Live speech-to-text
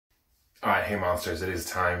All right, hey monsters, it is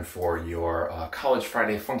time for your College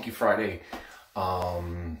Friday, Funky Friday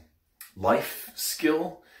life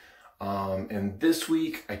skill. And this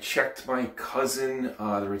week I checked my cousin,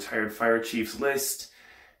 the retired fire chief's list,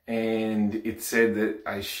 and it said that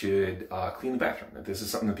I should clean the bathroom. That this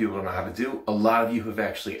is something that people don't know how to do. A lot of you have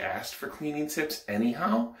actually asked for cleaning tips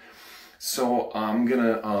anyhow. So I'm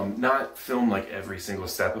gonna not film like every single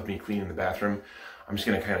step of me cleaning the bathroom. I'm just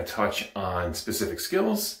gonna kind of touch on specific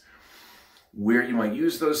skills, where you might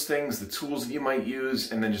use those things, the tools that you might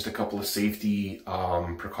use, and then just a couple of safety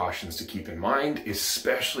precautions to keep in mind,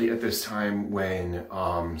 especially at this time when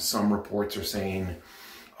some reports are saying,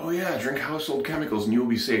 oh yeah, drink household chemicals and you'll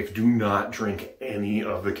be safe. Do not drink any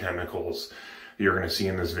of the chemicals that you're gonna see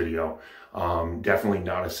in this video. Definitely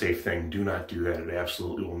not a safe thing. Do not do that. It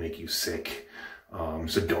absolutely will make you sick.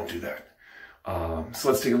 So don't do that. So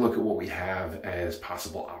let's take a look at what we have as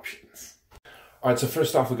possible options. All right, so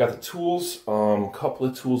first off, we got the tools. A couple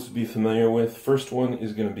of tools to be familiar with. First one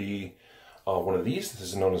is going to be one of these. This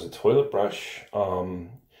is known as a toilet brush. You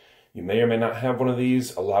may or may not have one of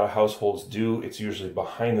these. A lot of households do. It's usually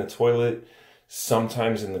behind the toilet,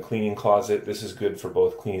 sometimes in the cleaning closet. This is good for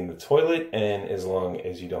both cleaning the toilet, and as long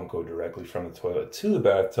as you don't go directly from the toilet to the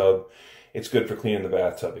bathtub, it's good for cleaning the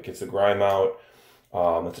bathtub. It gets the grime out.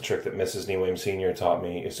 That's a trick that Mrs. Neil Williams Sr. taught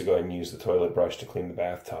me, is to go ahead and use the toilet brush to clean the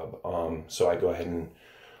bathtub. So I go ahead and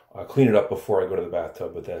clean it up before I go to the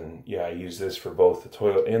bathtub, but then, yeah, I use this for both the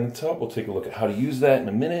toilet and the tub. We'll take a look at how to use that in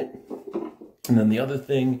a minute. And then the other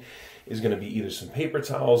thing is going to be either some paper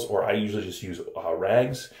towels, or I usually just use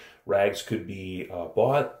rags. Rags could be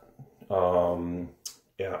bought online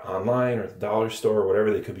or at the dollar store or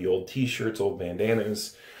whatever. They could be old t-shirts, old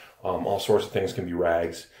bandanas, all sorts of things can be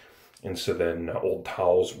rags. And so then old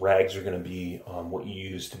towels, rags are going to be what you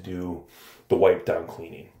use to do the wipe down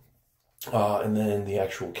cleaning. And then the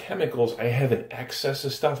actual chemicals, I have an excess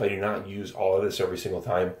of stuff. I do not use all of this every single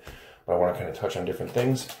time, but I want to kind of touch on different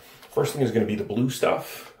things. First thing is going to be the blue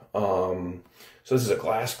stuff. So this is a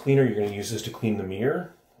glass cleaner. You're going to use this to clean the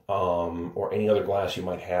mirror or any other glass you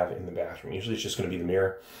might have in the bathroom. Usually it's just going to be the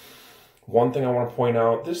mirror. One thing I want to point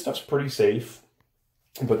out, this stuff's pretty safe.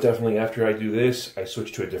 But definitely after I do this, I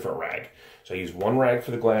switch to a different rag. So I use one rag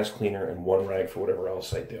for the glass cleaner and one rag for whatever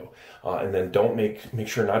else I do. And then don't make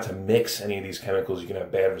sure not to mix any of these chemicals. You can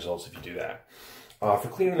have bad results if you do that. For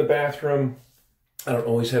cleaning the bathroom, I don't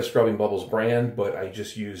always have Scrubbing Bubbles brand, but I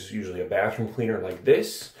just use usually a bathroom cleaner like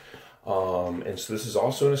this. And so this is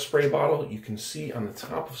also in a spray bottle. You can see on the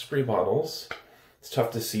top of spray bottles, it's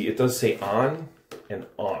tough to see. It does say on and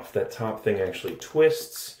off. That top thing actually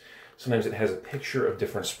twists. Sometimes it has a picture of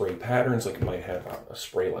different spray patterns, like it might have a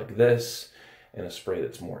spray like this and a spray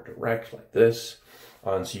that's more direct like this.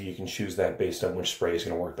 And so you can choose that based on which spray is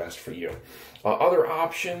going to work best for you. Other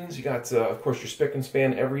options, you got, of course, your Spick and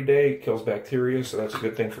Span every day. It kills bacteria, so that's a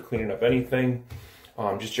good thing for cleaning up anything.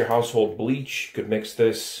 Just your household bleach. You could mix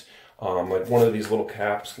this, like one of these little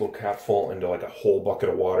caps, little cap full, into like a whole bucket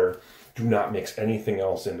of water. Do not mix anything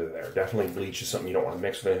else into there. Definitely bleach is something you don't want to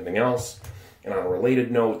mix with anything else. And on a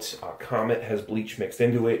related note, Comet has bleach mixed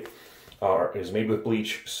into it, is made with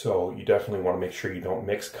bleach, so you definitely want to make sure you don't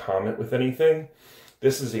mix Comet with anything.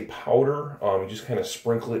 This is a powder. You just kind of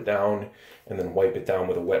sprinkle it down and then wipe it down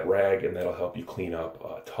with a wet rag, and that'll help you clean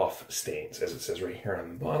up tough stains. As it says right here on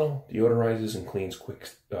the bottle, deodorizes and cleans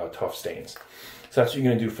quick, tough stains. So that's what you're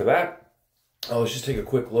going to do for that. Let's just take a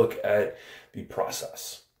quick look at the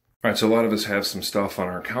process. All right, so a lot of us have some stuff on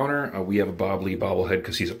our counter. We have a Bob Lee bobblehead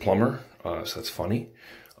because he's a plumber, so that's funny.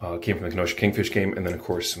 Came from the Kenosha Kingfish game, and then of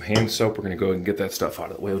course some hand soap. We're gonna go ahead and get that stuff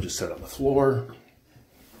out of the way. We'll just set it on the floor.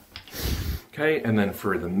 Okay, and then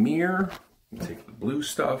for the mirror, take the blue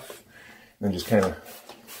stuff, and then just kind of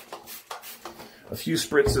a few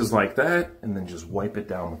spritzes like that, and then just wipe it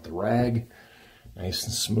down with the rag. Nice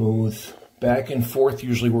and smooth. Back and forth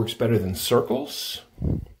usually works better than circles.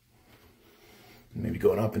 Maybe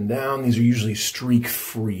going up and down. These are usually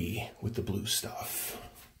streak-free with the blue stuff.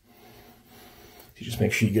 You just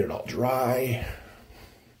make sure you get it all dry.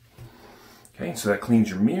 Okay, so that cleans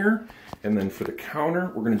your mirror. And then for the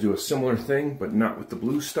counter, we're going to do a similar thing, but not with the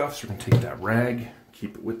blue stuff. So we're going to take that rag,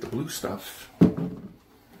 keep it with the blue stuff.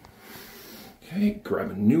 Okay,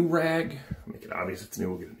 grab a new rag. Make it obvious it's new.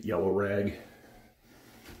 We'll get a yellow rag.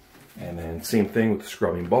 And then same thing with the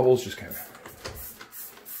Scrubbing Bubbles. Just kind of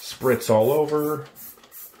spritz all over,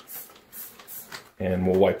 and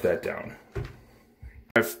we'll wipe that down.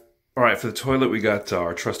 All right, for the toilet, we got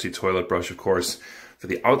our trusty toilet brush, of course. For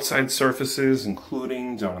the outside surfaces,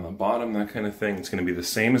 including down on the bottom, that kind of thing, it's going to be the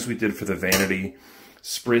same as we did for the vanity.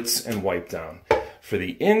 Spritz and wipe down. For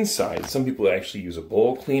the inside, some people actually use a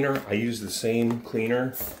bowl cleaner. I use the same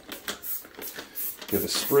cleaner. Give a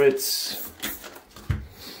spritz.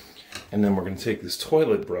 And then we're going to take this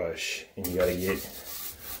toilet brush, and you got to get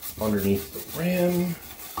underneath the rim,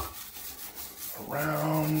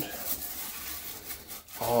 around,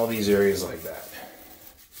 all these areas like that.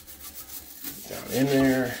 Down in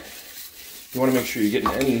there. You want to make sure you're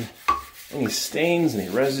getting any stains, any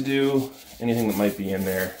residue, anything that might be in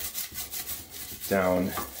there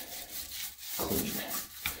down clean.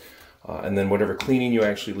 And then whatever cleaning you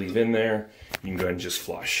actually leave in there, you can go ahead and just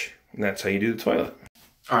flush. And that's how you do the toilet.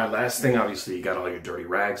 All right, last thing, obviously, you got all your dirty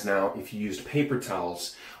rags now. If you used paper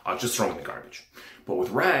towels, just throw them in the garbage. But with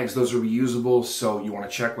rags, those are reusable, so you want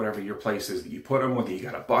to check whatever your place is that you put them, whether you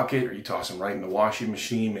got a bucket or you toss them right in the washing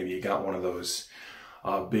machine. Maybe you got one of those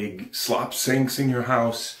big slop sinks in your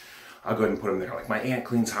house. I'll go ahead and put them there. Like my aunt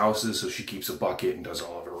cleans houses, so she keeps a bucket and does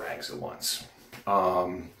all of her rags at once.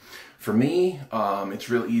 For me, it's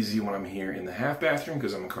real easy when I'm here in the half bathroom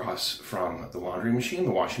because I'm across from the laundry machine,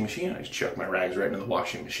 the washing machine. I just chuck my rags right into the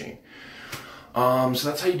washing machine. So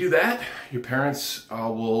that's how you do that. Your parents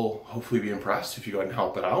will hopefully be impressed if you go ahead and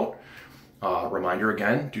help it out. Reminder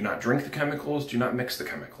again, do not drink the chemicals, do not mix the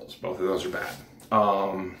chemicals. Both of those are bad.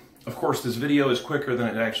 Of course, this video is quicker than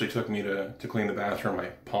it actually took me to clean the bathroom. I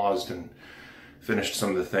paused and finished some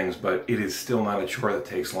of the things, but it is still not a chore that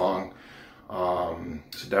takes long.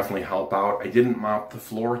 So definitely help out. I didn't mop the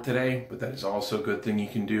floor today, but that is also a good thing you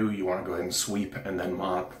can do. You want to go ahead and sweep and then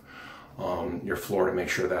mop your floor to make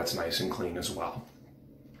sure that's nice and clean as well.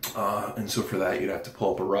 And so for that, you'd have to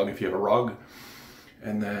pull up a rug if you have a rug,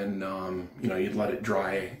 and then you know, you'd let it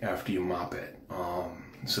dry after you mop it.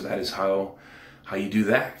 So that is how you do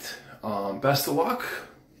that. Best of luck.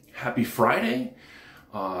 Happy Friday.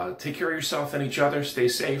 Take care of yourself and each other. Stay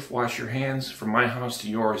safe. Wash your hands. From my house to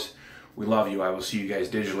yours, we love you. I will see you guys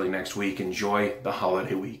digitally next week. Enjoy the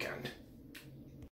holiday weekend.